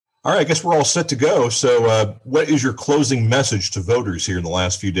All right, I guess we're all set to go. So, what is your closing message to voters here in the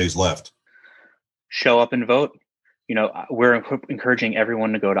last few days left? Show up and vote. We're encouraging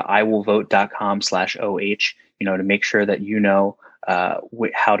everyone to go to iwillvote.com/OH, to make sure that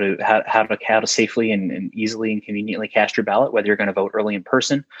how to safely and easily and conveniently cast your ballot, whether you're going to vote early in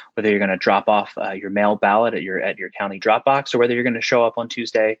person, whether you're going to drop off your mail ballot at your county drop box, or whether you're going to show up on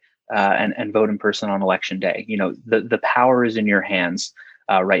Tuesday and vote in person on election day. The power is in your hands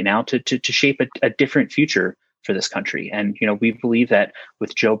right now to shape a different future for this country. And, we believe that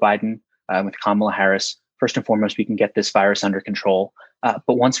with Joe Biden, with Kamala Harris, first and foremost, we can get this virus under control.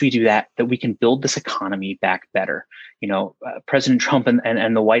 But once we do that we can build this economy back better. President Trump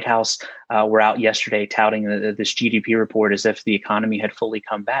and the White House were out yesterday touting this GDP report as if the economy had fully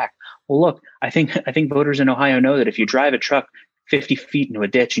come back. Well, look, I think voters in Ohio know that if you drive a truck 50 feet into a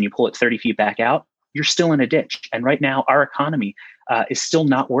ditch and you pull it 30 feet back out, you're still in a ditch. And right now, our economy is still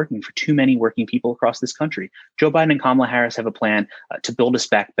not working for too many working people across this country. Joe Biden and Kamala Harris have a plan to build us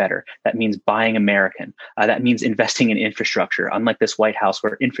back better. That means buying American. That means investing in infrastructure, unlike this White House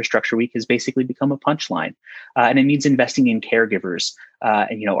where Infrastructure Week has basically become a punchline. And it means investing in caregivers,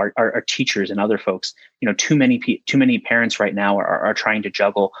 and our teachers and other folks. Too many parents right now are trying to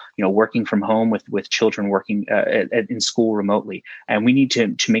juggle, working from home with children working in school remotely. And we need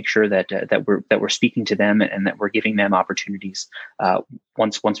to make sure that we're speaking to them and that we're giving them opportunities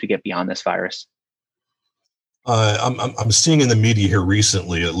once we get beyond this virus. I'm seeing in the media here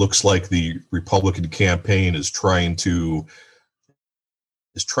recently, it looks like the Republican campaign is trying to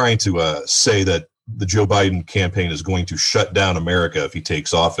say that the Joe Biden campaign is going to shut down America if he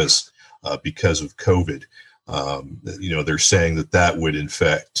takes office because of COVID. They're saying that would in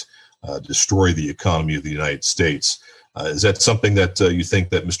fact destroy the economy of the United States. Is that something that you think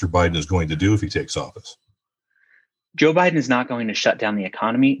that Mr. Biden is going to do if he takes office? Joe Biden is not going to shut down the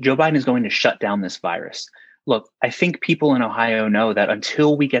economy. Joe Biden is going to shut down this virus. Look, I think people in Ohio know that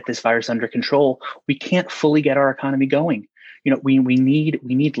until we get this virus under control, we can't fully get our economy going. We need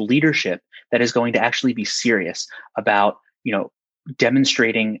leadership that is going to actually be serious about,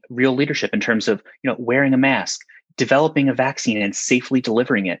 demonstrating real leadership in terms of, wearing a mask, developing a vaccine and safely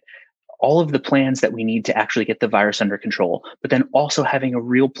delivering it. All of the plans that we need to actually get the virus under control, but then also having a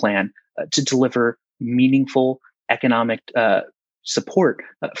real plan to deliver meaningful economic support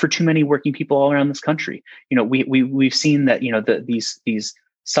for too many working people all around this country. We've seen that these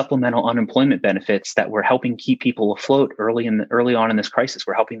supplemental unemployment benefits that were helping keep people afloat early on in this crisis,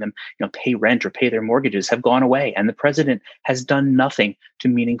 we're helping them pay rent or pay their mortgages, have gone away, and the president has done nothing to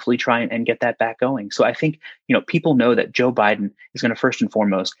meaningfully try and get that back going. So I think people know that Joe Biden is going to first and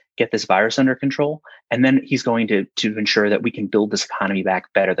foremost get this virus under control, and then he's going to ensure that we can build this economy back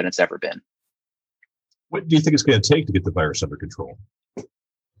better than it's ever been. What do you think it's going to take to get the virus under control?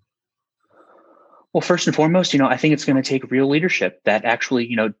 Well, first and foremost, I think it's going to take real leadership that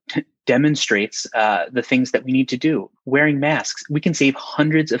actually, demonstrates the things that we need to do. Wearing masks, we can save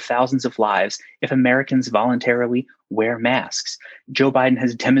hundreds of thousands of lives if Americans voluntarily wear masks. Joe Biden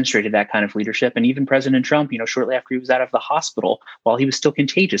has demonstrated that kind of leadership, and even President Trump, shortly after he was out of the hospital while he was still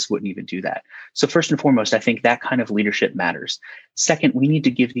contagious, wouldn't even do that. So first and foremost, I think that kind of leadership matters. Second, we need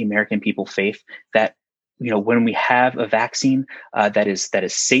to give the American people faith that when we have a vaccine that is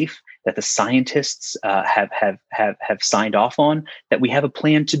safe, that the scientists have signed off on, that we have a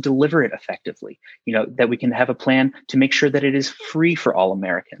plan to deliver it effectively. That we can have a plan to make sure that it is free for all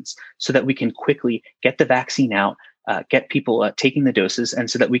Americans, so that we can quickly get the vaccine out, get people taking the doses, and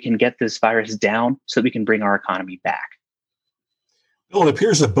so that we can get this virus down, so that we can bring our economy back. Well, it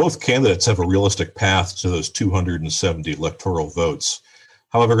appears that both candidates have a realistic path to those 270 electoral votes.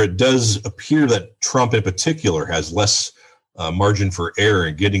 However, it does appear that Trump in particular has less margin for error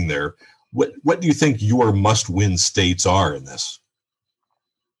in getting there. What do you think your must-win states are in this?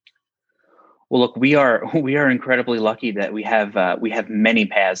 Well, look, we are incredibly lucky that we have many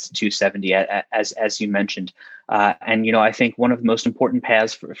paths to 270, as you mentioned, and I think one of the most important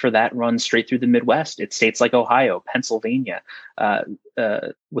paths for that runs straight through the Midwest. It's states like Ohio, Pennsylvania,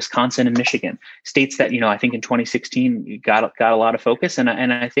 Wisconsin, and Michigan, states that I think in 2016 got a lot of focus, and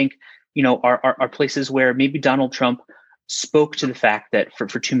I think are places where maybe Donald Trump spoke to the fact that for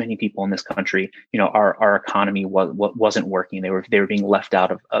too many people in this country, our economy wasn't working. They were being left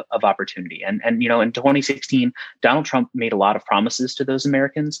out of opportunity. And in 2016, Donald Trump made a lot of promises to those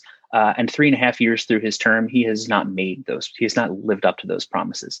Americans. And 3.5 years through his term, he has not lived up to those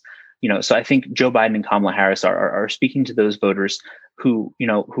promises. So I think Joe Biden and Kamala Harris are speaking to those voters who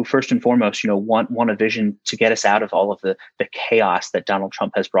first and foremost, want a vision to get us out of all of the chaos that Donald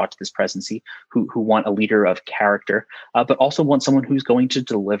Trump has brought to this presidency, who want a leader of character, but also want someone who's going to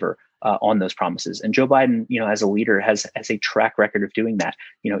deliver on those promises. And Joe Biden, as a leader, has a track record of doing that,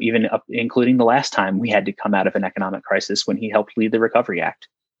 even including the last time we had to come out of an economic crisis when he helped lead the Recovery Act.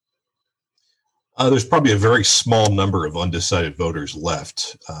 There's probably a very small number of undecided voters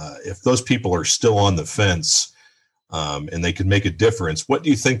left. If those people are still on the fence and they can make a difference, what do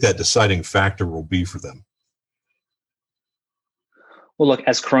you think that deciding factor will be for them? Well, look,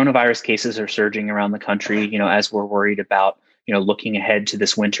 as coronavirus cases are surging around the country, as we're worried about, looking ahead to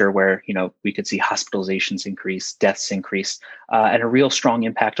this winter where, we could see hospitalizations increase, deaths increase, and a real strong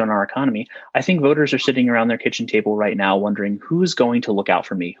impact on our economy. I think voters are sitting around their kitchen table right now wondering who's going to look out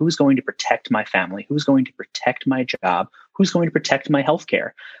for me, who's going to protect my family, who's going to protect my job, who's going to protect my health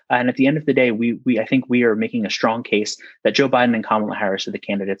care. And at the end of the day, I think we are making a strong case that Joe Biden and Kamala Harris are the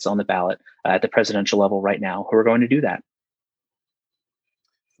candidates on the ballot at the presidential level right now who are going to do that.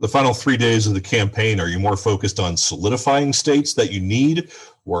 The final 3 days of the campaign, are you more focused on solidifying states that you need,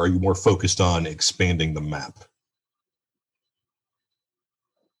 or are you more focused on expanding the map?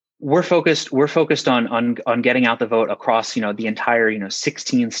 We're focused on getting out the vote across, the entire,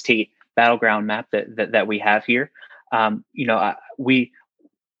 16 state battleground map that we have here.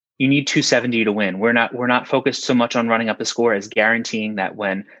 You need 270 to win. We're not focused so much on running up the score as guaranteeing that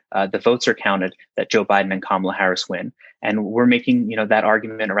when the votes are counted, that Joe Biden and Kamala Harris win. And we're making that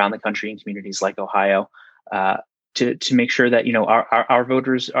argument around the country in communities like Ohio to make sure that our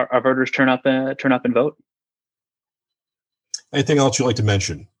voters turn up and vote. Anything else you'd like to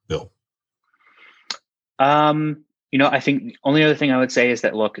mention, Bill? I think the only other thing I would say is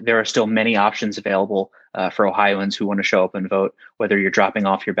that, look, there are still many options available for Ohioans who want to show up and vote, whether you're dropping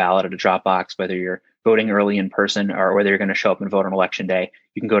off your ballot at a drop box, whether you're voting early in person, or whether you're going to show up and vote on election day.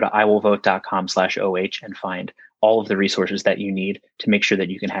 You can go to iwillvote.com/OH and find all of the resources that you need to make sure that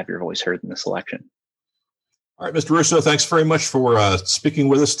you can have your voice heard in this election. All right, Mr. Russo, thanks very much for speaking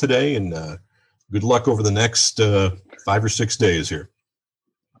with us today, and good luck over the next 5 or 6 days here.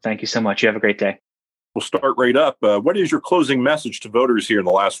 Thank you so much. You have a great day. We'll start right up. What is your closing message to voters here in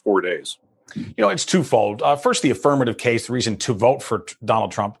the last 4 days? It's twofold. First, the affirmative case, the reason to vote for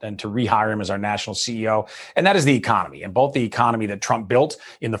Donald Trump and to rehire him as our national CEO, and that is the economy, and both the economy that Trump built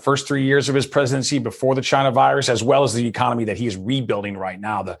in the first 3 years of his presidency before the China virus, as well as the economy that he is rebuilding right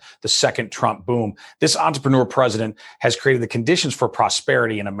now, the second Trump boom. This entrepreneur president has created the conditions for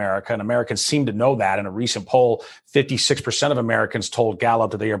prosperity in America, and Americans seem to know that. In a recent poll, 56% of Americans told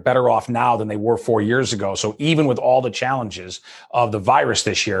Gallup that they are better off now than they were 4 years ago. So even with all the challenges of the virus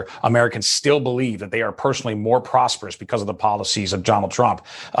this year, Americans still believe that they are personally more prosperous because of the policies of Donald Trump.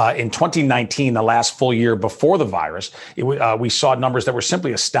 In 2019, the last full year before the virus, we saw numbers that were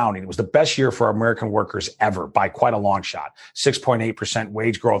simply astounding. It was the best year for American workers ever by quite a long shot. 6.8%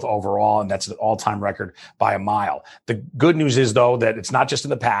 wage growth overall, and that's an all-time record by a mile. The good news is, though, that it's not just in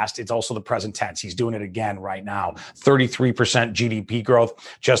the past, it's also the present tense. He's doing it again right now. 33% GDP growth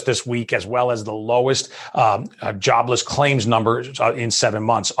just this week, as well as the lowest jobless claims number in 7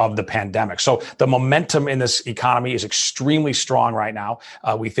 months of the pandemic. So the momentum in this economy is extremely strong right now.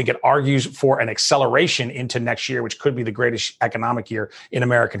 We think it argues for an acceleration into next year, which could be the greatest economic year in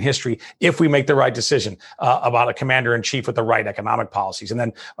American history if we make the right decision about a commander in chief with the right economic policies. And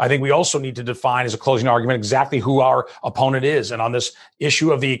then I think we also need to define as a closing argument exactly who our opponent is. And on this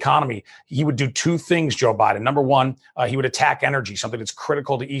issue of the economy, he would do two things, Joe Biden. Number one, he would attack energy, something that's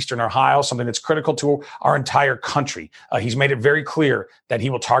critical to Eastern Ohio, something that's critical to our entire country. He's made it very clear that he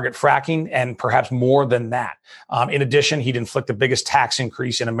will target fracking and perhaps more than that. In addition, he'd inflict the biggest tax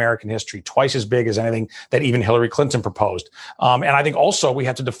increase in American history, twice as big as anything that even Hillary Clinton proposed. And I think also we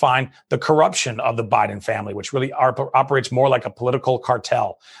have to define the corruption of the Biden family, which really operates more like a political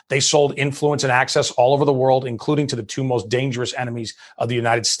cartel. They sold influence and access all over the world, including to the two most dangerous enemies of the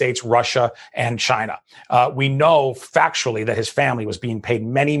United States, Russia and China. We know factually that his family was being paid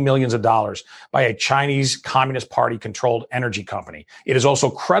many millions of dollars by a Chinese Communist Party controlled energy company. It is also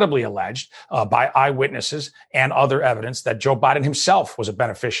credibly alleged by eyewitnesses and other evidence that Joe Biden himself was a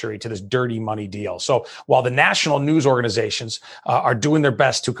beneficiary to this dirty money deal. So while the national news organizations are doing their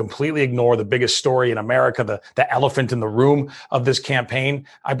best to completely ignore the biggest story in America, the elephant in the room of this campaign,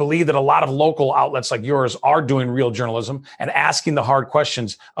 I believe that a lot of local outlets like yours are doing real journalism and asking the hard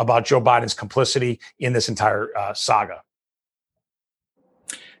questions about Joe Biden's complicity in this entire saga.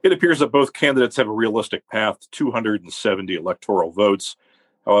 It appears that both candidates have a realistic path to 270 electoral votes.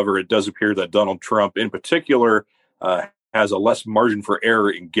 However, it does appear that Donald Trump in particular has a less margin for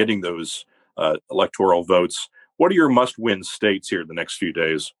error in getting those electoral votes. What are your must-win states here the next few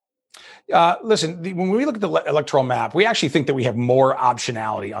days? Listen, when we look at the electoral map, we actually think that we have more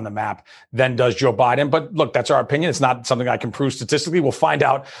optionality on the map than does Joe Biden. But look, that's our opinion. It's not something I can prove statistically. We'll find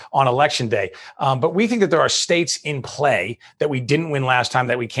out on election day. But we think that there are states in play that we didn't win last time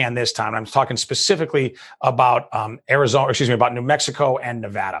that we can this time. I'm talking specifically about about New Mexico and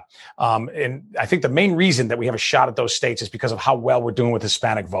Nevada. And I think the main reason that we have a shot at those states is because of how well we're doing with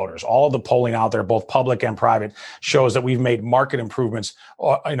Hispanic voters. All of the polling out there, both public and private, shows that we've made market improvements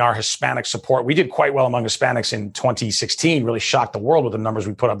in our Hispanic support. We did quite well among Hispanics in 2016, really shocked the world with the numbers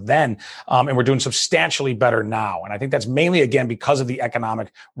we put up then. And we're doing substantially better now. And I think that's mainly, again, because of the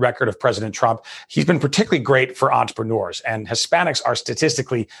economic record of President Trump. He's been particularly great for entrepreneurs, and Hispanics are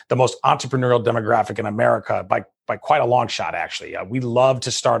statistically the most entrepreneurial demographic in America by quite a long shot, actually. We love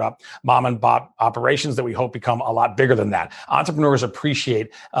to start up mom and pop operations that we hope become a lot bigger than that. Entrepreneurs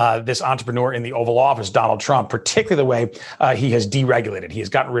appreciate this entrepreneur in the Oval Office, Donald Trump, particularly the way he has deregulated. He has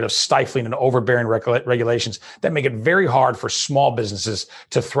gotten rid of stifling and overbearing regulations that make it very hard for small businesses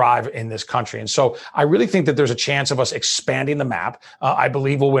to thrive in this country. And so I really think that there's a chance of us expanding the map. I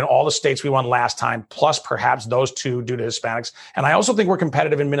believe we'll win all the states we won last time, plus perhaps those two due to Hispanics. And I also think we're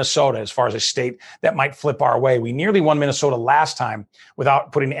competitive in Minnesota as far as a state that might flip our way. We nearly won Minnesota last time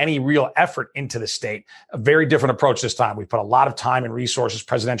without putting any real effort into the state. A very different approach this time. We put a lot of time and resources,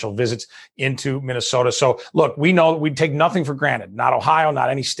 presidential visits into Minnesota. So look, we know we take nothing for granted. Not Ohio, not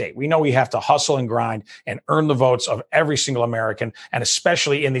any state. We know we have to hustle and grind and earn the votes of every single American, and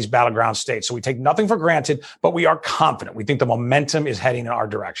especially in these battleground states. So we take nothing for granted, but we are confident. We think the momentum is heading in our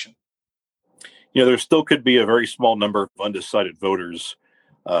direction. You know, there still could be a very small number of undecided voters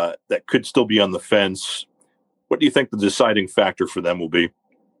that could still be on the fence. What do you think the deciding factor for them will be?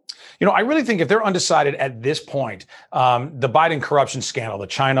 You know, I really think if they're undecided at this point, the Biden corruption scandal, the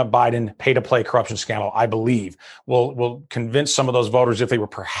China-Biden pay-to-play corruption scandal, I believe, will convince some of those voters, if they were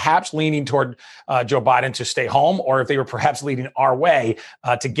perhaps leaning toward Joe Biden, to stay home, or if they were perhaps leading our way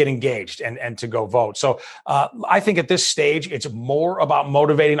to get engaged and to go vote. So I think at this stage, it's more about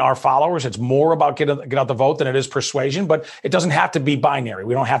motivating our followers. It's more about get out the vote than it is persuasion, but it doesn't have to be binary.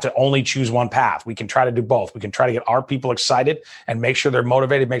 We don't have to only choose one path. We can try to do both. We can try to get our people excited and make sure they're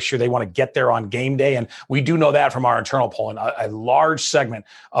motivated, make sure they want to get there on game day. And we do know that from our internal polling. A large segment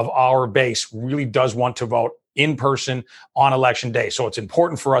of our base really does want to vote in person on election day. So it's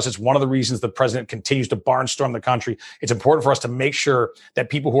important for us. It's one of the reasons the president continues to barnstorm the country. It's important for us to make sure that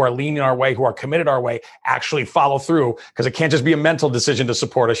people who are leaning our way, who are committed our way, actually follow through, because it can't just be a mental decision to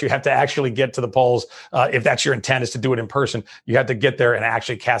support us. You have to actually get to the polls. If that's your intent, is to do it in person, you have to get there and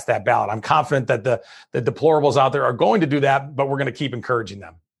actually cast that ballot. I'm confident that the deplorables out there are going to do that, but we're going to keep encouraging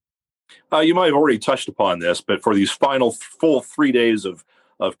them. You might have already touched upon this, but for these final full 3 days of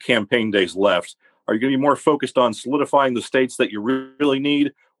campaign days left, are you going to be more focused on solidifying the states that you really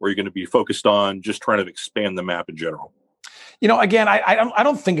need, or are you going to be focused on just trying to expand the map in general? You know, again, I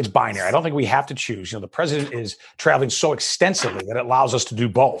don't think it's binary. I don't think we have to choose. You know, the president is traveling so extensively that it allows us to do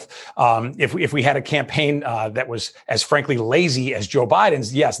both. If we had a campaign that was as frankly lazy as Joe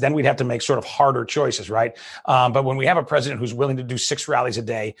Biden's, yes, then we'd have to make sort of harder choices, right? But when we have a president who's willing to do 6 rallies a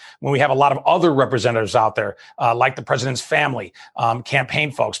day, when we have a lot of other representatives out there, like the president's family,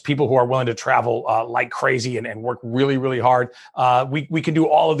 campaign folks, people who are willing to travel like crazy and work really, really hard, we can do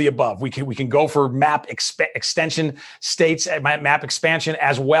all of the above. We can go for map extension states, map expansion,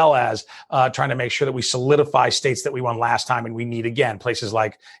 as well as trying to make sure that we solidify states that we won last time and we need again, places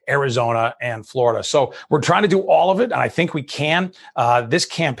like Arizona and Florida. So we're trying to do all of it, and I think we can. This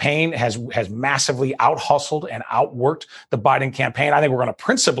campaign has massively out-hustled and outworked the Biden campaign. I think we're going to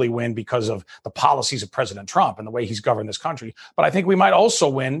principally win because of the policies of President Trump and the way he's governed this country. But I think we might also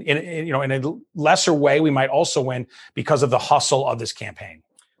win in a lesser way. We might also win because of the hustle of this campaign.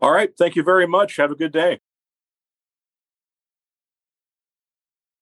 All right. Thank you very much. Have a good day.